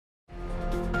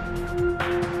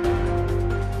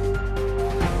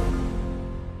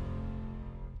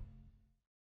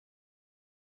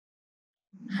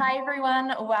Hi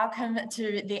everyone, welcome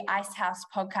to the Ice House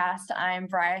podcast. I'm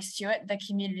Briar Stewart, the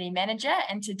community manager,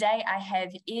 and today I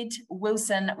have Ed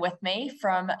Wilson with me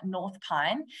from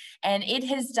Northpine. And Ed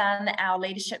has done our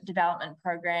leadership development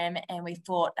program, and we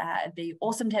thought it'd be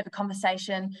awesome to have a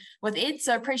conversation with Ed.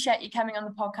 So appreciate you coming on the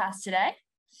podcast today.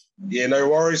 Yeah, no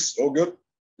worries, all good.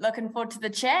 Looking forward to the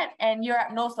chat. And you're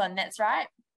up Northland, that's right?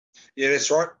 Yeah,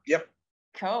 that's right. Yep.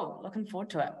 Cool. Looking forward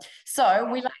to it.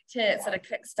 So we like to sort of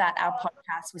kickstart our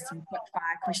podcast with some quick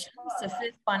fire questions. So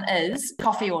first one is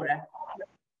coffee order.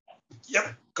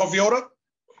 Yep. Coffee order?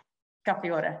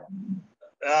 Coffee order.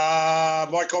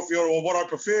 My coffee order, or what I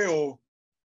prefer, or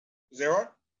is that right?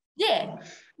 Yeah.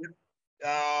 Yep.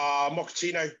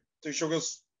 Mochaccino, 2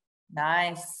 sugars.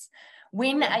 Nice.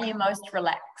 When are you most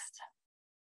relaxed?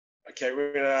 Okay,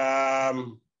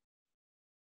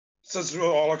 since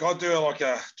I do like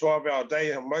a 12-hour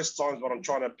day most times, but I'm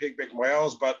trying to peg back my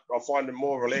hours, but I find it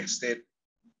more relaxed at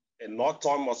night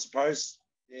time, I suppose.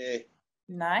 Yeah.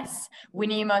 Nice.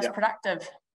 When are you most productive?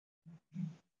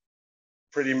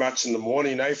 Pretty much in the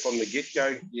morning, from the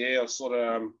get-go. Yeah, I sort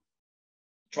of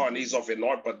try and ease off at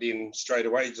night, but then straight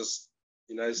away just,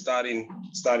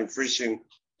 starting fresh and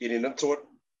getting into it.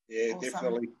 Yeah, awesome.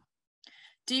 Definitely.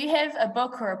 Do you have a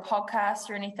book or a podcast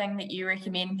or anything that you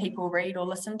recommend people read or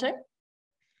listen to?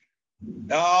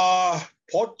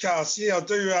 Podcasts, yeah, I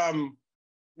do.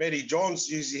 Matty Johns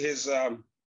usually has a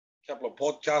couple of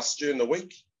podcasts during the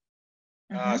week,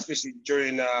 especially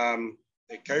during the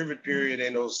COVID period,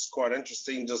 and it was quite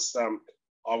interesting. Just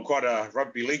I'm quite a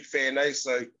rugby league fan,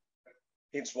 so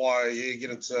hence why I get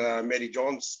into Matty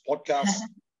Johns' podcast.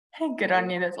 Good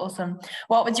on you, that's awesome.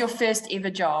 What was your first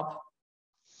ever job?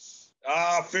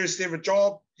 First ever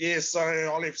job, yeah, so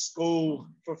I left school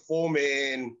for form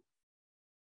and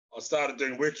I started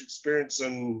doing work experience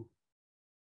in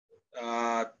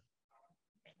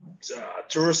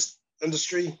tourist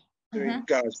industry, doing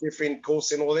chefing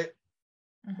course and all that.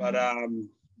 But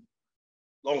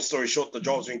long story short, the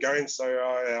job's been going, so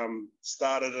I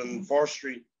started in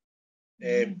forestry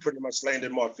and pretty much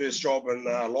landed my first job in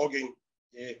logging.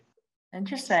 Yeah.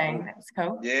 Interesting, that's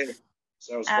cool. Yeah,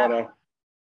 so it was quite a...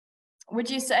 Would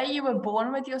you say you were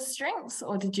born with your strengths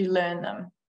or did you learn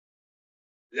them?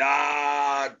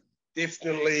 Yeah,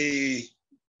 definitely.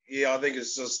 Yeah, I think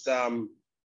it's just learned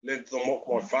them off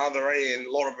my father, and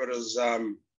a lot of it is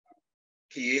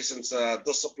key essence,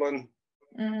 discipline,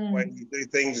 when you do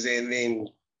things, and then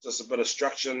just a bit of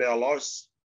structure in our lives,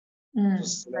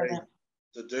 just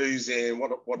the do's and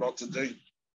what not to do.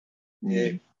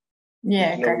 Yeah.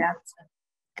 Yeah, great answer.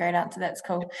 Great answer. That's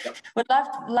cool. Yep. Would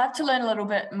love to learn a little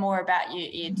bit more about you,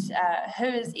 Ed. Who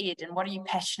is Ed, and what are you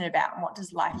passionate about, and what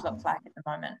does life look like at the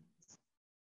moment?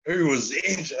 Who was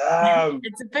Ed?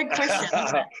 It's a big question,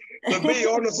 isn't it? To be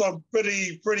honest, I'm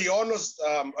pretty honest,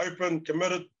 open,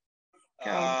 committed,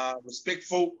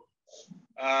 respectful.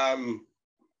 My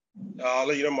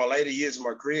later years,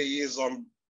 my career years, I'm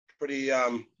pretty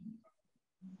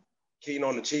keen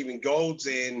on achieving goals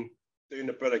and doing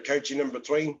a bit of coaching in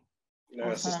between.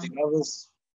 Assisting others.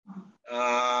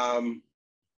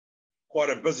 Quite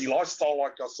a busy lifestyle.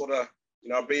 Like I sort of,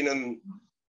 I've been in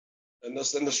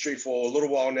this industry for a little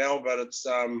while now, but it's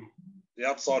the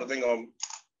outside of thing. I'm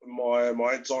in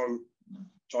my own time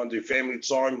trying to do family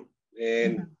time,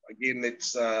 and again,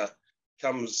 it's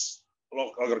comes.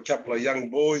 Look, I've got a couple of young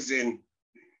boys and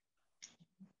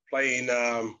playing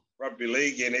rugby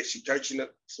league and actually coaching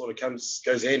it sort of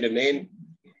goes hand in hand.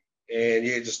 And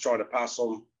yeah, just trying to pass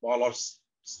on my life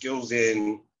skills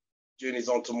and journeys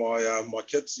onto my my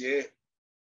kids. Yeah,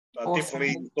 but awesome.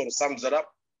 Definitely sort of sums it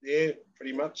up. Yeah,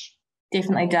 pretty much.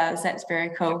 Definitely does. That's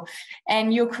very cool.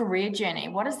 And your career journey,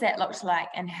 what does that look like,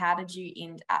 and how did you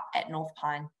end up at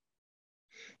Northpine?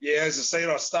 Yeah, as I said,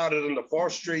 I started in the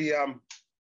forestry,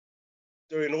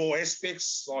 doing all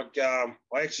aspects. Like I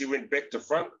actually went back to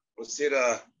front instead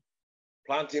of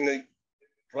planting,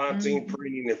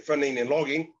 pruning and thinning and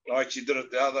logging. I actually did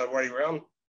it the other way around.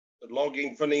 The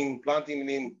logging, thinning, planting, and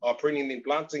then pruning and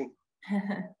planting.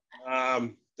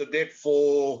 Did that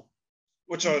for,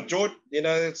 which I enjoyed.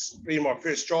 It's been my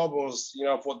first job. Was,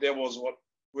 I thought that was what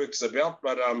work's about.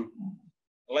 But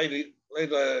later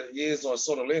years, I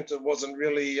sort of learned it wasn't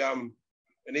really an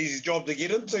easy job to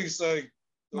get into. So it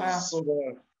was sort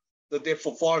of did that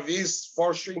for 5 years,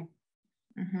 forestry.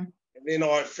 And then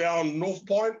I found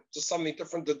Northpine, just something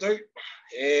different to do.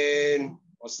 And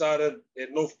I started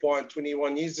at Northpine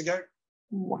 21 years ago.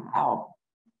 Wow.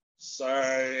 So,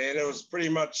 and it was pretty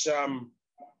much,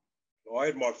 I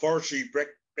had my forestry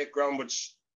background,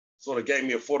 which sort of gave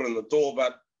me a foot in the door,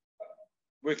 but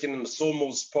working in the sawmill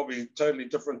is probably totally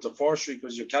different to forestry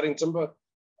because you're cutting timber.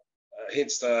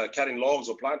 hence the cutting logs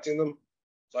or planting them.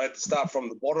 So I had to start from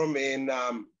the bottom and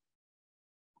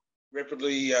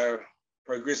rapidly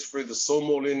progress through the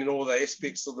sawmill, learning all the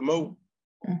aspects of the mill.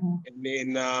 Mm-hmm. And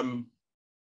then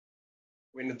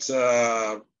when it's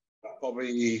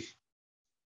probably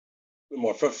in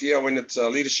my 5th year, when it's a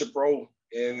leadership role,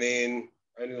 and then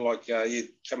only like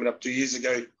coming up 2 years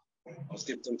ago, I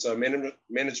stepped into a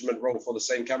management role for the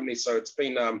same company. So it's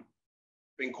been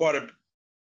quite a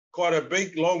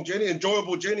big, long journey,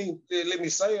 enjoyable journey. Let me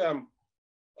say, I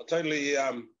totally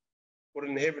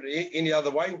wouldn't have it any other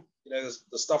way. You know,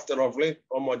 the stuff that I've learned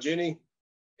on my journey,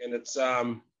 and it's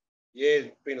been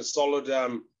a solid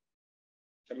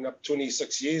coming up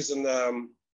 26 years in the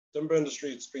timber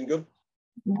industry. It's been good.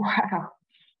 Wow.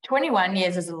 21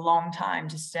 years is a long time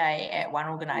to stay at one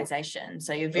organisation.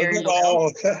 So you're very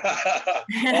loyal.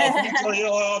 I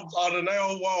don't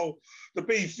know. Well, to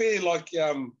be fair, like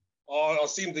I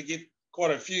seem to get quite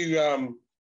a few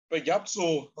big ups,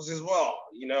 or I says, well,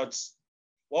 you know, it's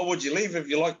why would you leave if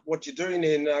you like what you're doing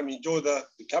and you enjoy the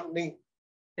company,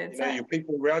 That's you know, your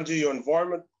people around you, your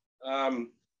environment.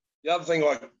 The other thing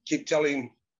I keep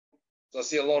telling, I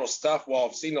see a lot of stuff. Well,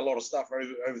 I've seen a lot of stuff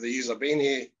over the years I've been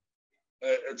here.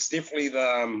 It's definitely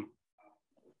the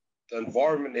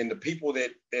environment and the people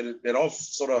that I've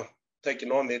sort of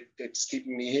taken on that's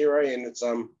keeping me here. And it's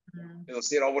as I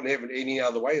said, I wouldn't have it any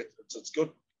other way. It's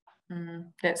good.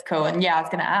 That's cool. And yeah, I was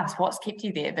going to ask what's kept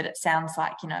you there, but it sounds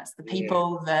like, you know, it's the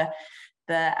people, the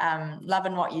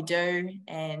loving what you do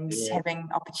and having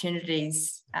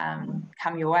opportunities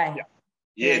come your way.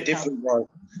 Yeah, definitely, bro.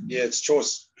 Yeah, it's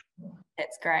choice.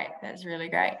 That's great. That's really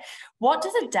great. What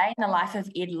does a day in the life of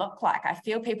Ed look like? I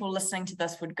feel people listening to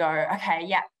this would go, okay,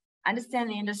 yeah, I understand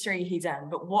the industry he's in,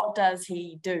 but what does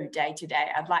he do day to day?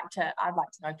 I'd like to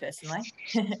know personally.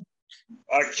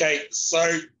 Okay,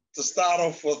 so to start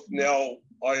off with, now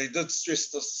I did stress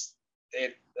this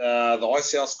at the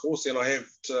Ice House course, and I have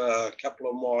a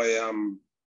couple of my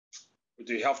we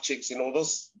do health checks and all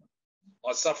this.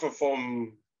 I suffer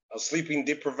from a sleeping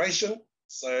deprivation,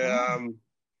 so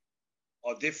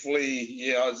I definitely,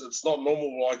 it's not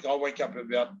normal. Like I wake up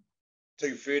about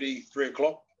 2:30, 3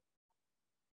 o'clock.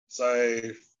 So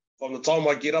from the time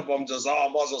I get up, I'm just, I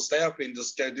might as well stay up and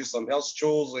just go do some house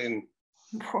chores and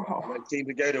I tend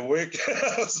to go to work.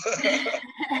 But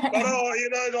you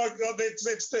know, like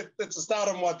that's the start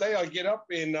of my day. I get up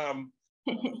and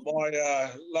my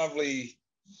lovely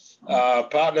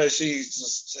partner, she's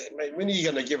just said, mate, when are you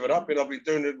going to give it up? And I've been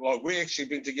doing it, like we've actually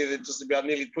been together just about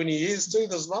nearly 20 years too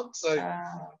this month. So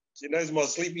she knows my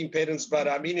sleeping patterns. But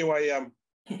anyway,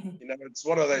 you know, it's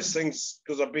one of those things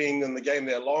because I've been in the game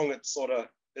that long. It's sort of,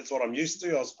 that's what I'm used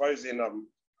to, I suppose. And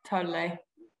totally.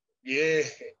 Yeah,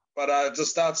 but it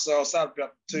just starts. So I'll start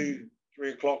about 2,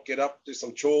 3 o'clock. Get up, do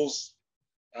some chores,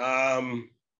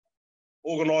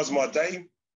 organise my day,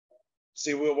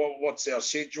 see what's our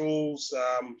schedules,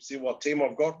 see what team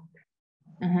I've got.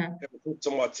 Have a talk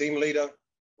to my team leader,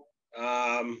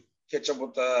 catch up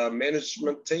with the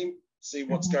management team, see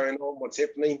what's going on, what's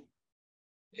happening.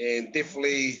 And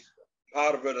definitely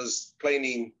part of it is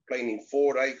planning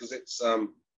forward, because it's, you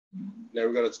know,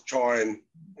 we've got to try and,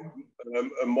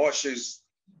 in my shoes,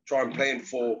 try and plan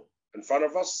for in front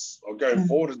of us or going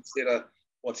forward instead of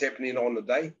what's happening on the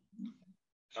day.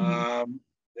 A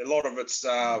lot of it's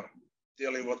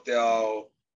dealing with our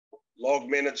log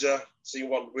manager, see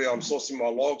where I'm sourcing my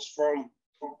logs from,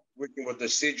 working with the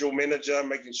schedule manager,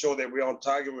 making sure that we're on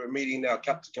target, we're meeting our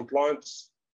cut to compliance,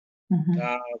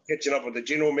 catching up with the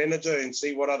general manager and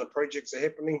see what other projects are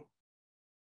happening,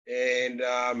 and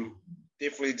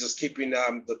definitely just keeping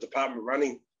the department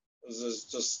running. This is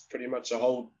just pretty much a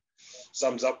whole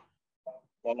sums up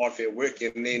my life at work.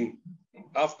 And then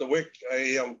after work,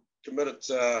 I'm committed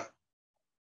to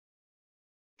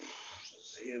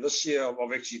this year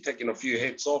I've actually taken a few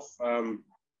hats off. I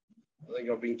think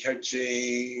I've been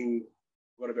coaching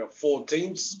about 4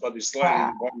 teams, but they're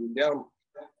slowly winding down.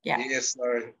 Yeah,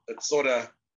 so it sort of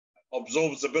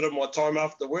absorbs a bit of my time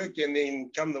after work, and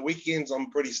then come the weekends, I'm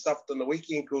pretty stuffed on the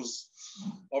weekend because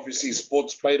obviously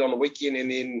sports played on the weekend, and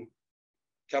then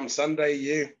come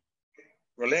Sunday,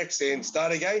 relax and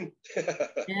start again.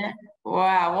 Yeah.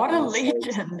 Wow, what a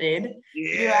legend, Ed.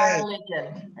 Yeah. You are a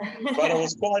legend. But it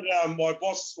was quite, my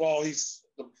boss, well, he's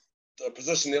the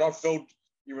position that I filled,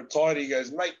 he retired. He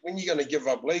goes, mate, when are you going to give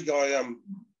up league? I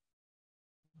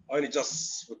only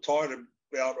just retired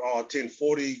about, I turned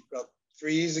 40 about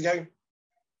 3 years ago.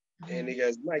 And he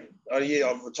goes, mate, oh yeah,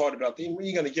 I've retired about then. When are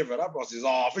you going to give it up? I says,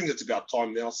 I think it's about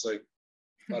time now. So,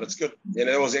 but it's good. And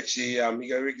it was actually, he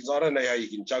goes, because I don't know how you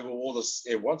can juggle all this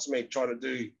at once, mate, trying to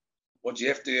do what you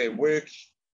have to at work,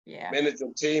 manage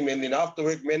a team, and then after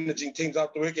work, managing teams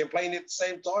after work and playing at the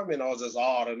same time. And I was just,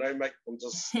 I don't know, mate, I'm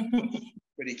just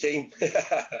pretty keen.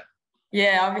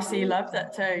 Yeah, obviously you loved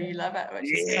it too. You love it,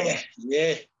 which is cool.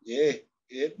 Yeah,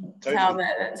 Tell totally.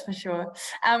 that's for sure.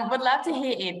 Would love to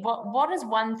hear, Ed, what is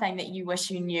one thing that you wish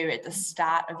you knew at the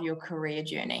start of your career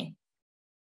journey?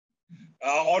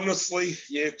 Honestly,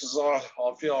 yeah, because I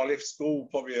feel I left school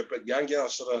probably a bit younger. I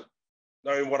should have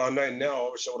known what I know now.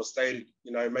 I wish I would have stayed,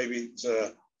 maybe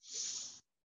to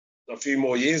a few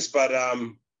more years. But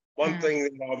one thing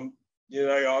that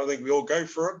I think we all go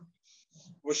for it.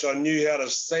 Wish I knew how to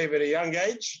save at a young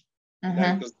age,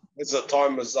 because there's a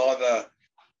time was either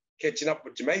catching up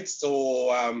with your mates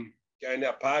or going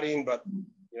out partying. But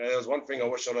there was one thing I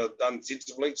wish I'd have done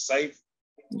sensibly: save.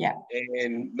 Yeah.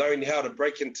 And knowing how to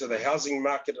break into the housing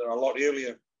market a lot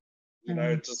earlier,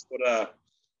 just would have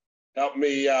helped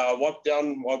me wipe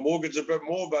down my mortgage a bit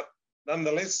more. But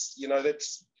nonetheless,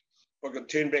 that's, if I could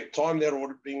turn back time, that would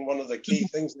have been one of the key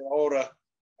things that I would have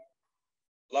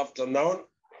loved to know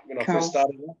when I first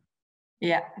started out.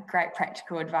 Yeah, great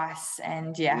practical advice.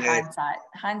 And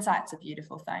hindsight's a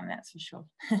beautiful thing, that's for sure.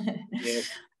 Yeah.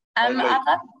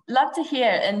 I'd love to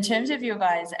hear, in terms of your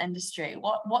guys' industry,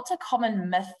 what's a common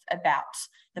myth about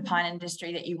the pine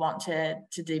industry that you want to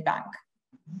debunk?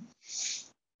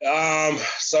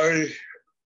 So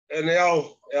in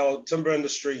our timber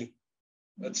industry,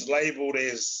 it's labelled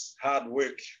as hard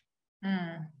work,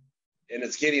 and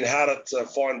it's getting harder to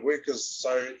find workers.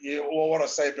 So what I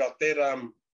say about that, a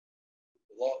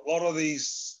lot of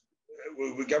these,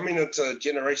 we're coming into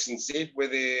Generation Z where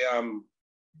they're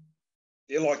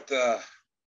like the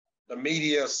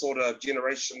media sort of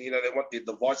generation. They want their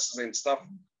devices and stuff,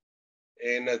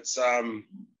 and it's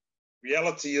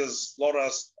reality is a lot of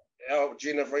us, our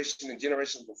generation and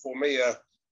generations before me,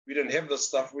 we didn't have this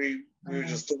stuff. We were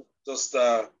just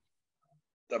the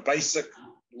basic.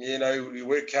 You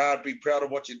work hard, be proud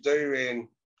of what you do, and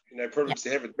privileged to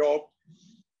have a job,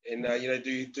 and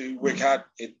do work hard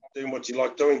at doing what you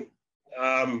like doing.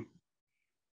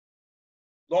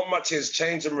 Not much has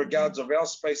changed in regards of our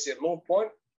space at Northpine.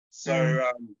 So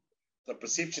the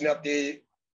perception out there,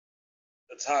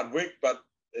 it's hard work, but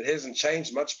it hasn't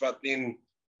changed much. But then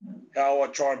how I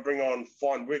try and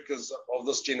find workers of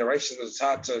this generation, it's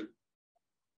hard to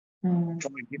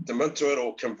try and get them into it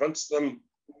or convince them.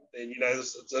 And,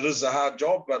 it is a hard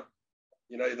job, but,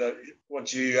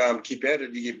 once you keep at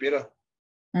it, you get better.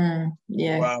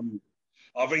 Yeah. So,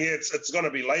 I think it's going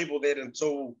to be labelled that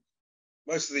until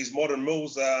most of these modern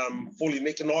mills are fully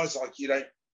mechanised, like you don't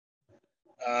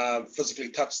physically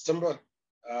touch timber.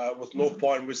 With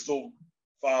Northpine, we're still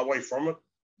far away from it.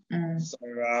 So,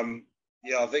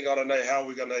 I think I don't know how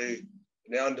we're going to,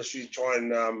 in our industry, try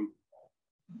and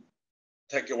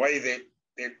take away that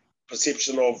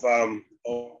perception of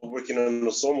working in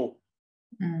a sawmill.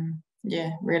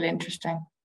 Yeah, really interesting.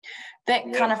 That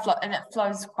kind of and it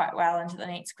flows quite well into the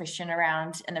next question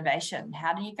around innovation.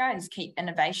 How do you guys keep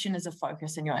innovation as a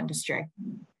focus in your industry?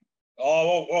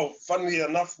 Oh, well, funnily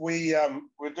enough, we're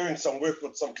doing some work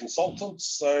with some consultants.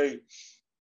 So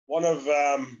one of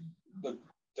the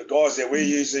guys that we're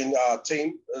using, our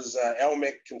team, is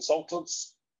LMAC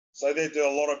Consultants. So they do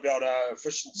a lot about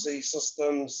efficiency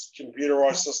systems,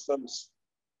 computerized systems,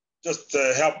 just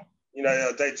to help,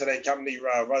 a day-to-day company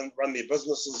run their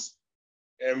businesses.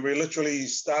 And we literally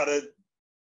started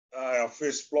our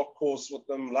first block course with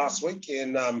them last week.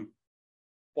 And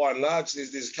by and large,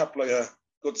 there's a couple of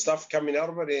good stuff coming out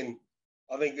of it. And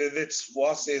I think that's for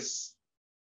us as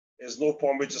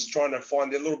Northpine, we're just trying to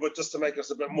find a little bit just to make us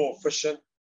a bit more efficient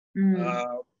and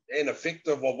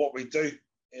effective of what we do.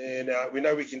 And we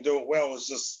know we can do it well. It's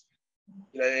just,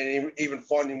 and even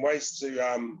finding ways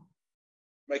to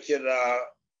make it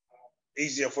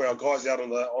easier for our guys out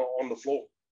on the floor.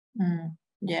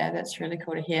 Yeah, that's really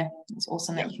cool to hear. It's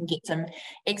awesome that you can get some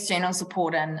external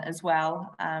support in as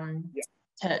well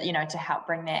to help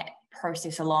bring that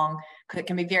process along, because it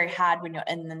can be very hard when you're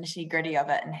in the nitty gritty of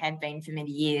it and have been for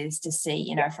many years to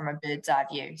see, from a bird's eye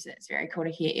view. So it's very cool to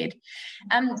hear, Ed.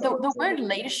 The word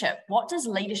leadership, what does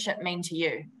leadership mean to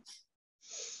you?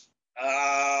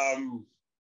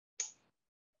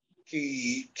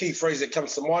 Key phrase that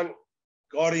comes to mind: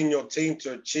 guiding your team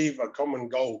to achieve a common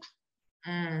goal.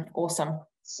 Awesome.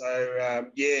 So,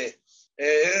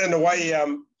 in a way,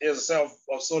 as I say,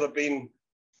 I've sort of been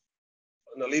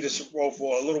in a leadership role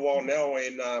for a little while now.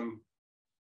 And, I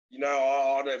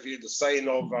don't know if you heard the saying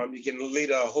of you can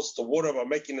lead a horse to water by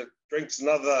making it drinks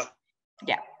another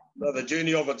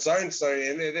journey of its own. So,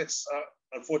 and that's,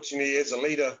 unfortunately, as a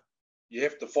leader, you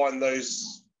have to find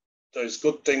those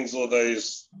good things or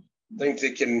those things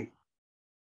that can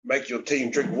make your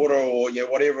team drink water or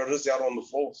whatever it is out on the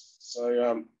floor.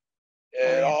 So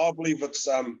I believe it's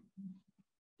working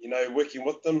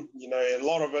with them. A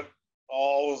lot of it.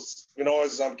 When I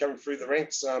was coming through the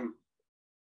ranks, I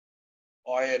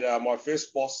had my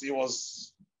first boss. He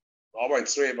was, I won't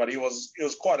swear, but he was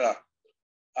quite a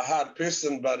hard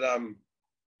person. But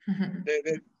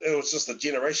it was just a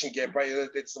generation gap. Right?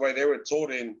 That's the way they were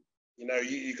taught, and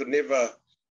you could never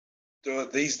do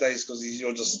it these days because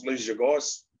you'll just lose your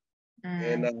guys.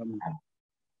 And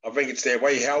I think it's that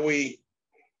way how we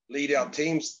lead our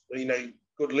teams.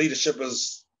 Good leadership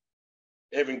is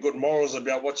having good morals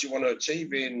about what you want to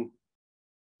achieve and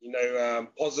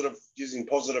using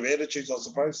positive attitudes, I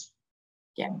suppose.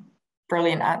 Yeah,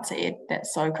 brilliant answer, Ed.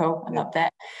 That's so cool. I love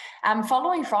that.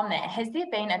 Following from that, has there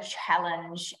been a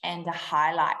challenge and a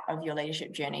highlight of your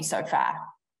leadership journey so far?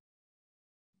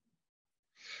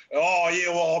 Oh yeah,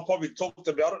 well I probably talked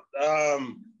about it.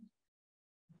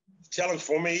 The challenge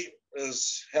for me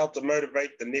is how to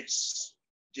motivate the next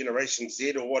generation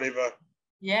Z or whatever.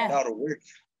 Yeah. How to work.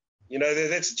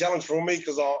 That's a challenge for me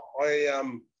because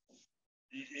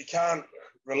you can't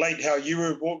relate how you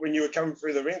were brought when you were coming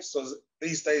through the ranks. So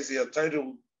these days they're a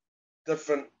total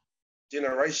different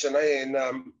generation, And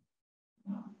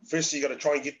first you got to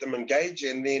try and get them engaged,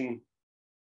 and then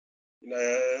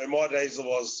in my days it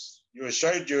was you were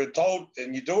showed, you were told,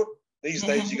 and you do it. These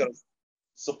days you got to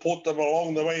support them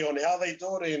along the way on how they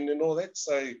do it and all that.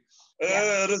 So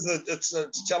it's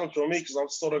a challenge for me because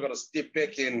I've sort of got to step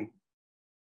back and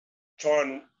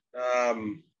try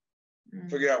and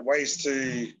figure out ways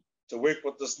to work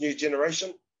with this new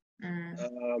generation.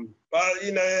 But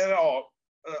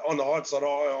on the hindsight,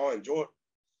 I enjoy it.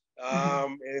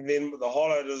 And then the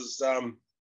highlight is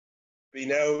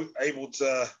being able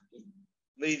to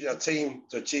lead a team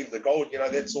to achieve the goal.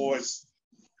 That's always,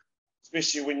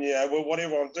 especially when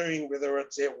whatever I'm doing, whether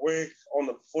it's at work, on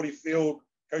the footy field,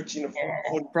 coaching the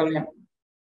footy field,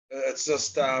 it's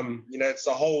just it's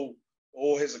a whole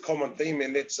all has a common theme,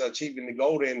 and that's achieving the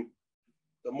goal. And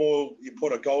the more you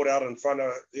put a goal out in front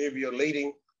of whoever you're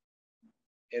leading,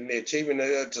 and they're achieving it,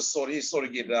 it just sort of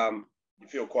get you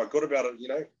feel quite good about it,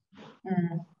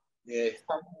 Yeah.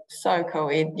 So cool,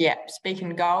 Ed. Yeah,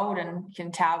 speaking gold, and you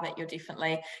can tell that you're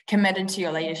definitely committed to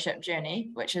your leadership journey,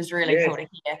 which is really cool to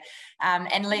hear,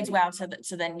 and leads well to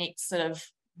the next sort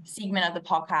of segment of the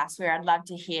podcast, where I'd love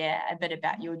to hear a bit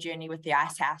about your journey with the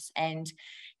Ice House and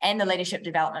the leadership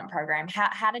development program.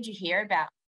 How did you hear about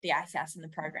the Ice House and the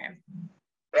program?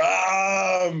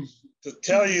 To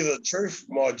tell you the truth,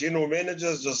 my general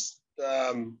manager just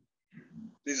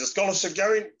there's a scholarship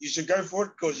going, you should go for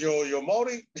it because you're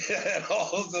Māori. And I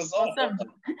was just awesome.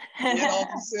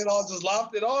 I just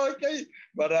laughed at, okay.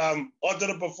 But I did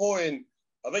it before, and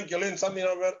I think you learned something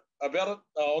about it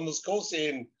on this course,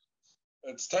 and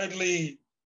it's totally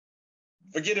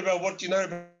forget about what you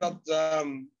know about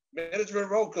management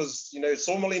role, because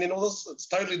Sawmill and all this, it's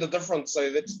totally the difference.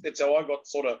 So that's how I got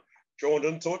sort of drawn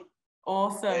into it.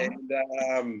 Awesome. And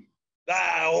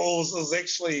I was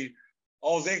actually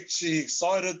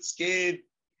excited, scared,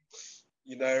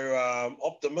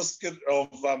 optimistic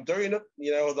of doing it,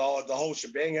 the whole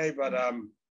shebang, but I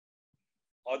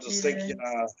just think,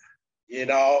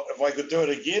 if I could do it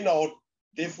again, I would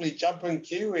definitely jump in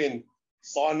queue and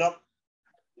sign up,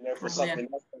 for something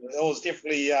else. It was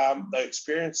definitely the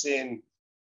experience, and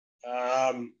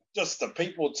just the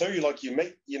people too, like you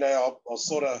meet, I was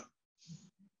sort of,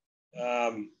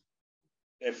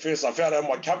 at first I found out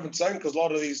my comfort zone because a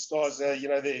lot of these guys, I'm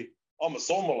a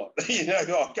sawmiller.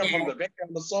 I come from the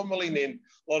background of sawmilling, and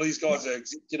a lot of these guys are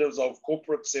executives of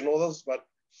corporates and all this. But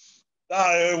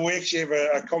no, we actually have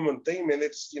a common theme, and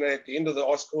it's at the end of the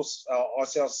Ice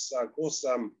House course,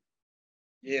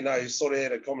 sort of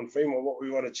had a common theme on what we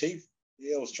want to achieve.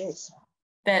 Yeah, it was choice.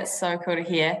 That's so cool to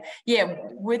hear. Yeah,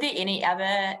 were there any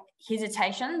other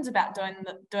hesitations about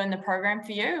doing the program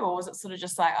for you, or was it sort of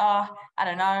just like, I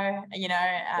don't know,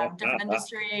 different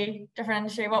industry?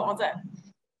 What was it?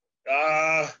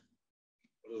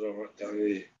 What did I write down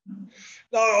here?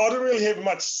 No, I didn't really have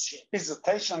much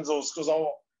hesitations, because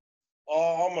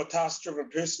I'm a task-driven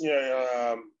person,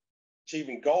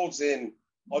 achieving goals, and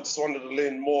I just wanted to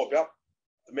learn more about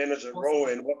the management role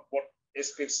and what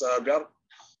aspects are about it.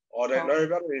 I don't know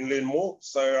about it, and learn more.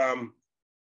 So,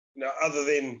 other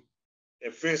than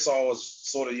at first I was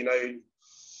sort of,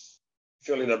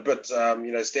 feeling a bit,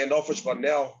 standoffish, but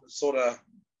now it sort of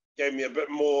gave me a bit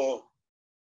more,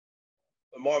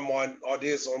 in my mind,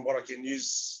 ideas on what I can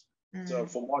use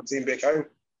for my team back home.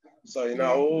 So,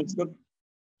 all is good.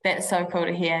 That's so cool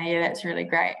to hear. Yeah, that's really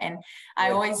great. And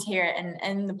I always hear it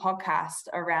in the podcast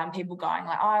around people going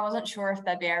like, I wasn't sure if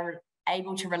they'd be able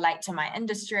able to relate to my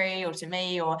industry or to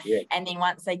me, or Yeah. and then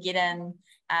once they get in,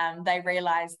 they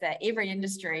realize that every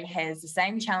industry has the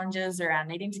same challenges around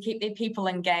needing to keep their people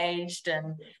engaged,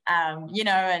 and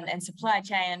and supply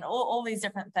chain and all these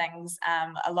different things.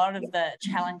 A lot of the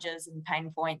challenges and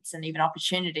pain points and even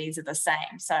opportunities are the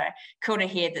same. So cool to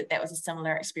hear that was a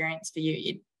similar experience for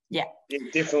you. Yeah,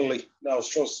 definitely. No, it's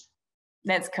true.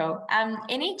 That's cool.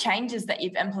 Any changes that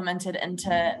you've implemented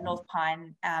into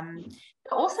Northpine,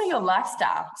 also your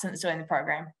lifestyle since doing the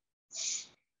program?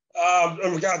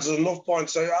 In regards to the Northpine,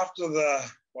 so after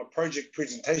my project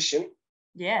presentation,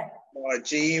 my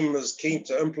GM is keen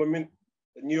to implement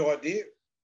a new idea.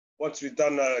 Once we've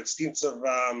done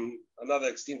another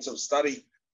extensive study.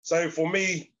 So for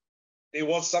me, there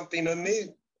was something in there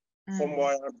from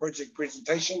my project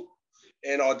presentation,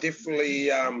 and I definitely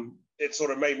it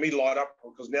sort of made me light up,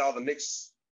 because now the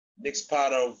next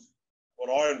part of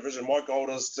what I envision my goal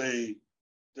is to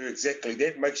do exactly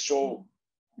that, make sure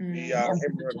we hammer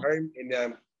it home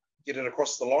and get it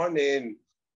across the line, and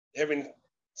having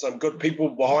some good people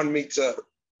behind me to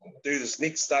do this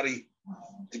next study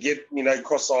to get,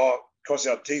 cross our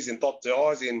T's and dot the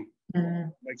I's, and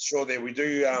make sure that we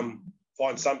do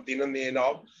find something in there.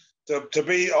 Now, to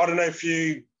be, I don't know if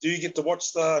do you get to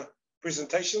watch the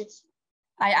presentations?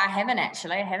 I haven't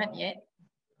actually. I haven't yet.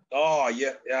 Oh,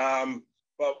 yeah.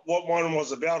 But what one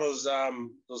was about is a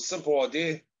simple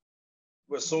idea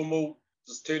where Sawmill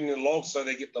just turning the logs so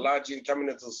they get the large end coming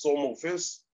into the Sawmill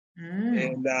first.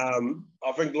 And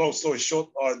I think, long story short,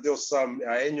 there was some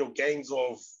annual gains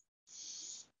of,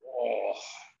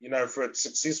 for its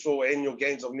successful annual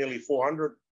gains of nearly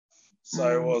 400.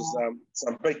 So it was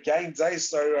some big gains, eh?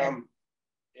 So,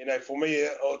 for me,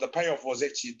 the payoff was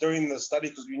actually doing the study,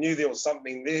 because we knew there was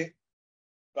something there.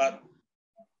 But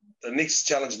the next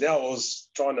challenge now was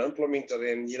trying to implement it,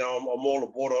 and, I'm all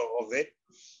aboard of that,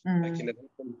 making it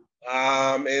happen.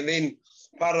 And then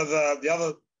part of the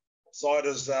other side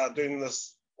is doing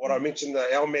this, what I mentioned, the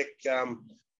LMAC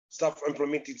stuff,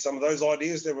 implementing some of those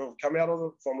ideas that have come out of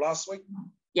it from last week.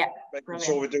 Yeah, making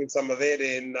sure we're doing some of that,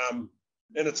 and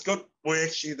it's good.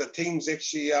 The team's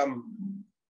actually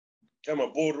come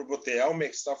aboard with the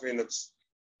LMAC stuff, and it's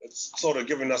sort of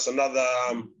giving us another,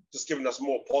 just giving us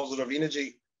more positive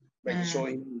energy, making sure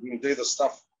we can do the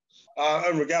stuff.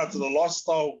 In regard to the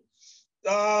lifestyle,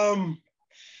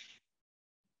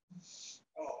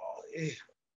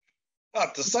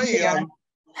 hard to say. I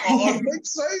think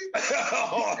so.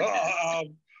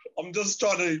 I'm just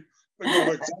trying to think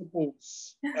of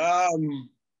examples.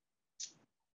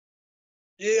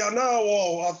 Yeah, I know.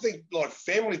 Well, I think like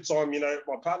family time,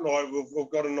 my partner and I,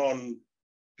 we've gotten on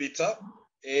better,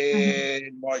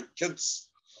 and my kids,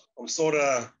 I'm sort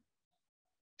of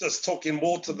just talking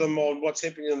more to them on what's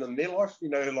happening in their life,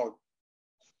 like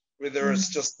whether it's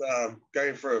just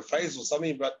going through a phase or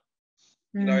something, but,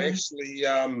 actually,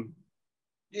 I don't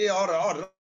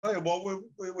know. Well,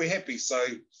 we're happy. So,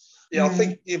 yeah, I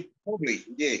think, probably,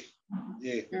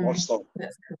 lifestyle.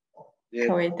 That's cool. Yeah.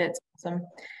 Cool, that's awesome.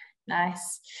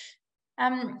 Nice.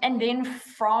 And then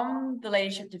from the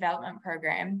leadership development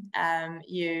program,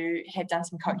 you have done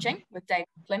some coaching with David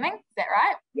Fleming. Is that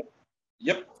right?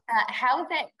 Yep. How has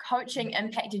that coaching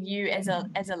impacted you as a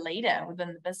leader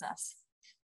within the business?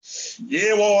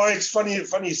 Yeah, well, it's funny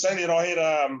you say that. I had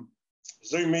a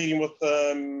Zoom meeting with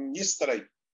them yesterday.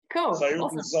 Cool. So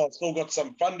awesome. I've still got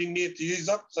some funding there to use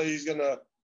up. So he's going to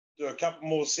do a couple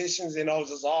more sessions. And I was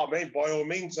just, man, by all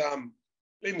means,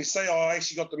 let me say, I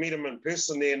actually got to meet him in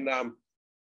person, and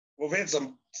we've had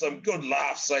some good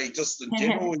laughs, just in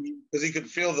general, because he could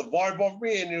feel the vibe of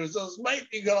me, and he was just, mate,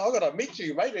 I got to meet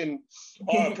you, mate, and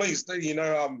please do,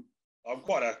 I'm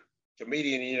quite a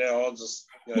comedian, I'll just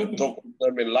talk to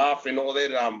him and laugh and all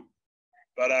that,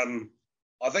 but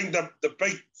I think the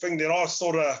big thing that I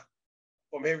sort of,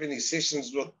 from having these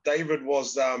sessions with David,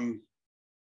 was,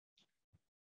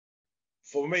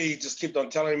 for me, he just kept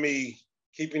on telling me,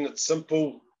 keeping it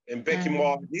simple and backing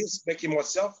my ideas, backing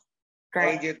myself. Great.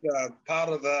 I didn't get part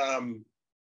of the,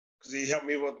 because he helped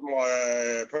me with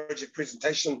my project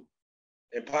presentation,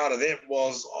 and part of that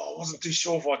was, I wasn't too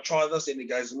sure if I'd try this, and he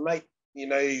goes, mate,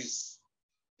 he's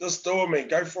just do it, man,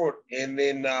 go for it. And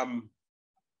then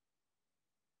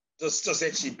just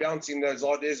actually bouncing those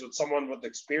ideas with someone with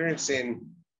experience, and,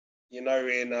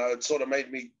 it sort of made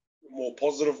me more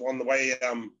positive on the way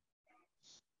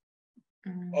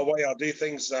I do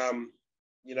things,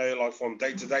 like from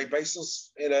day-to-day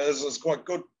basis, it's quite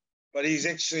good. But he's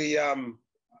actually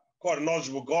quite a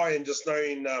knowledgeable guy, and just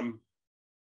knowing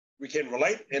we can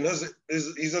relate. And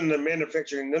he's in the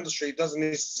manufacturing industry. He doesn't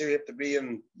necessarily have to be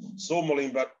in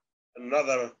sawmilling, but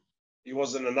he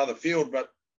was in another field.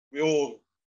 But we all,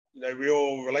 we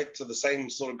all relate to the same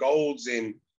sort of goals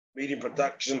and meeting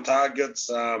production targets,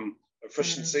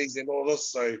 efficiencies and all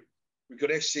this. So we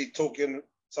could actually talk in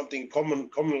something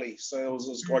commonly. So it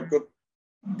was quite good.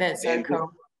 That's so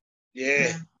cool.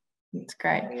 Yeah. That's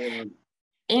great.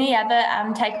 Any other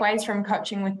takeaways from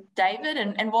coaching with David?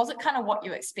 And was it kind of what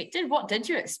you expected? What did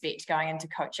you expect going into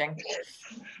coaching?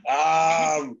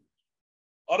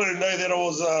 I don't know that I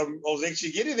was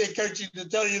actually getting there coaching, to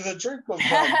tell you the truth.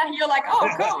 You're like, oh,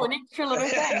 cool, an extra little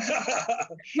thing.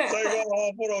 So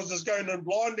I thought I was just going in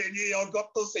blind, and I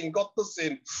got this, and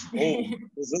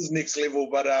this is next level.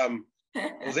 But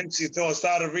it was actually until I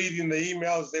started reading the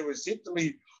emails that were sent to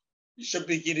me.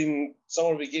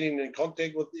 Someone will be getting in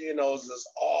contact with you, and I was just,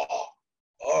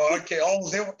 okay,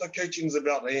 is that what the coaching's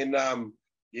about? And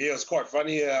it was quite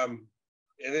funny. And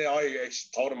then I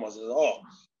actually told him, I said,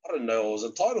 I don't know I was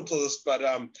entitled to this, but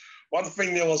one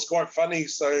thing that was quite funny,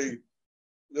 so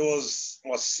there was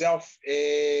myself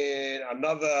and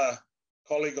another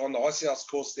colleague on the Ice House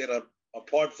course that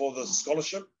applied for the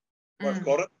scholarship. Both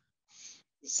got it.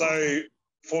 So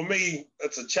for me,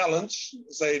 it's a challenge.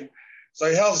 So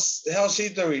how's she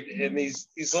doing? And he's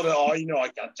sort of, I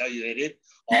can't tell you that yet.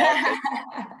 Okay.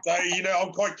 So,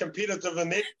 I'm quite competitive in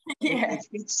that. Yeah.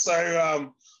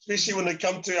 So especially when it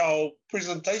comes to our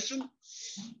presentation,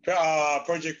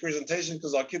 project presentation,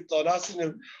 because I kept on asking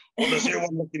him, what is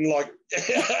everyone looking like?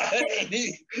 And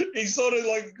he sort of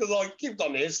like, because I kept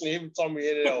on asking every time we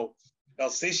had our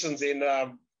sessions, and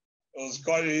it was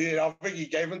quite, I think he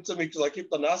gave it to me because I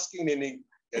kept on asking, and he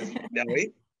goes, now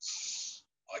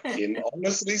I can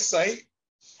honestly say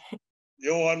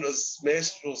your one was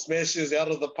smashes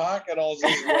out of the park, and I was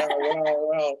just,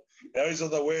 wow. Those are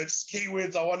the key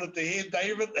words I wanted to hear,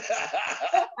 David.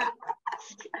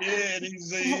 Yeah, and he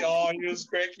was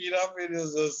cracking up, and it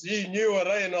was just, you knew it,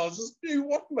 eh? And I was just, knew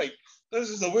what, mate? Those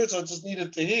are the words I just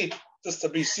needed to hear, just to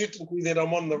be certain that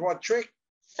I'm on the right track.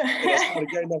 And I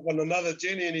started going up on another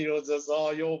journey, and he was just,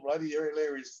 you're bloody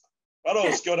hilarious. But it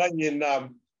was good, eh? And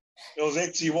it was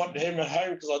actually wanting him at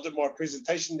home, because I did my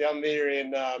presentation down there,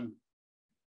 and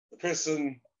the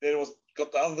person that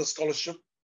got the other scholarship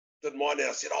did mine, and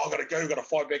I said, I got to go, got to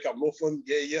fly back up Northland.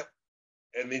 Yeah.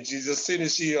 And then as soon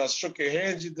as she shook her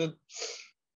hand, she did.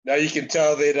 Now you can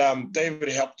tell that David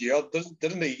helped you out,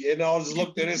 didn't he? And I just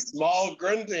looked at her, smiled,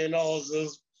 grinned, and I was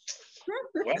just,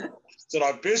 well, did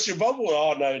I burst your bubble?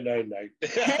 Oh, no. And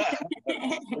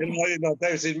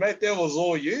David said, mate, that was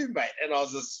all you, mate. And I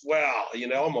was just, wow,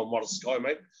 I'm a modest guy,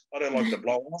 mate. I don't like to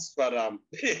blow us, but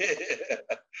it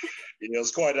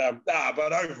was quite,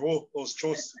 but overall, it was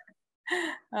choice.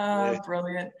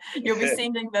 Brilliant. You'll be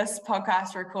sending this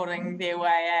podcast recording their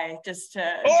way, Just to... No.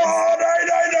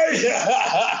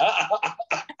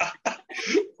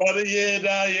 But yeah.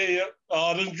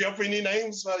 I didn't drop any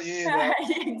names, but yeah.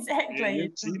 Exactly. Yeah,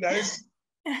 she knows.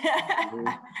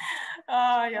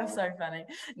 Oh, you're so funny.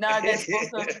 No, that's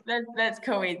awesome. That's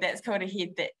cool. That's cool to hear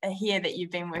that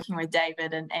you've been working with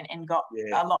David and got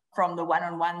a lot from the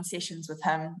one-on-one sessions with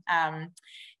him.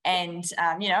 And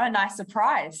a nice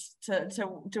surprise to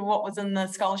what was in the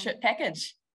scholarship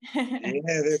package.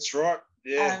 Yeah, that's right.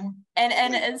 Yeah.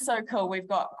 And it is so cool. We've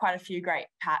got quite a few great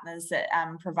partners that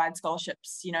provide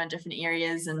scholarships, in different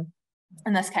areas, and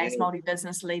in this case,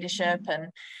 multi-business leadership, and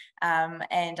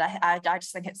I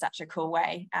just think it's such a cool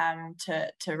way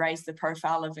to raise the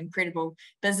profile of incredible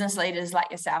business leaders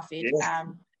like yourself, Ed.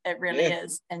 It really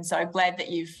is, and so glad that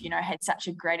you've had such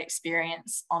a great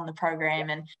experience on the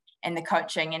program and the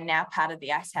coaching, and now part of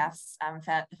the Ice House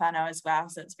whānau as well.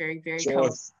 So it's very, very cool.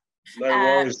 No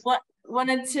worries.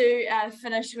 Wanted to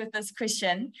finish with this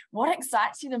question. What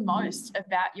excites you the most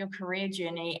about your career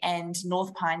journey and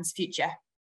Northpine's future?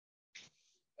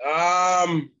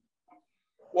 Well,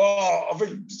 I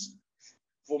think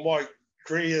for my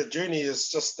career journey is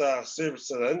just service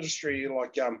to the industry.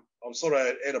 Like I'm sort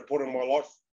of at a point in my life.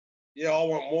 Yeah, I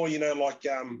want more.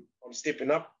 I'm stepping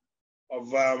up.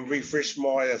 I've refreshed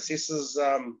my assessors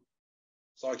so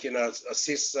I can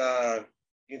assess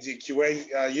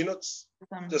NZQA units,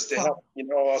 just to help. I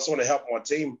just want to help my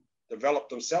team develop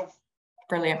themselves.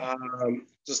 Brilliant.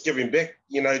 Just giving back.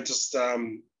 Just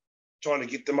trying to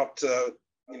get them up to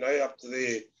where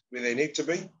they need to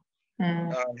be.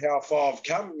 How far I've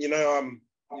come.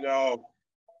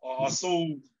 I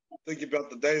still think about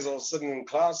the days I was sitting in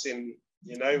class and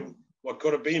what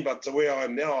could have been, but to where I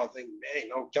am now, I think,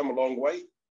 man, I've come a long way.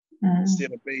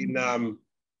 Instead of being, I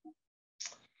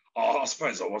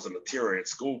suppose I wasn't a terror at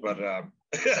school, but I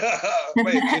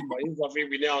may have turned my ears off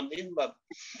every now and then. But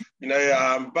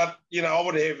I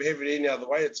wouldn't have it any other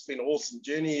way. It's been an awesome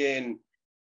journey, and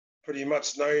pretty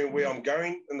much knowing where I'm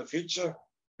going in the future.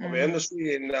 of our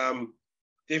industry, and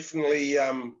definitely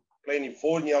planning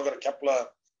forward. I've got a couple of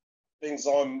things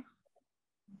I'm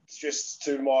stressed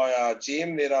to my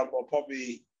GM that I'll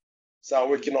probably start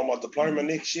working on my diploma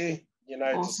next year.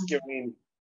 Awesome. Just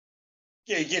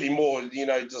getting more,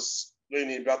 just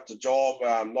learning about the job,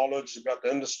 knowledge about the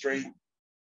industry,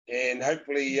 and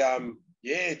hopefully,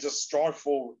 just strive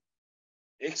for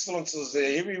excellences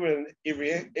everywhere in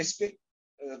every aspect.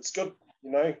 It's good,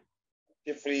 definitely.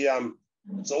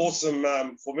 It's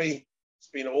awesome for me. It's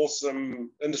been an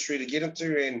awesome industry to get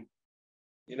into, and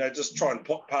just try and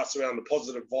pass around the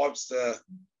positive vibes to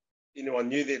anyone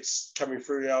new that's coming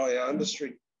through our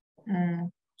industry.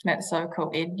 That's so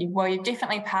cool, Ed. Well, you've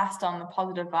definitely passed on the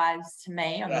positive vibes to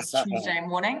me on this Tuesday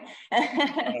morning.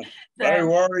 No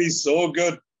worries, all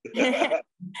good.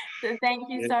 So thank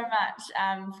you so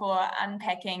much for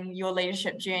unpacking your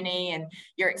leadership journey and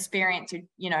your experience, in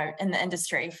the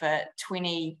industry for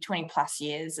 20 plus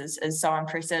years is so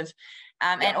impressive.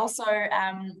 And also,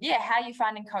 how you're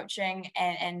finding coaching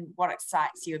and what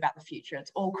excites you about the future.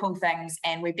 It's all cool things,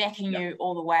 and we're backing you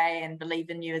all the way and believe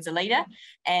in you as a leader.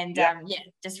 And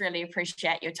just really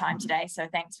appreciate your time today. So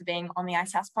thanks for being on the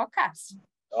Icehouse podcast.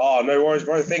 Oh, no worries,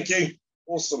 bro. Thank you.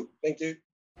 Awesome. Thank you.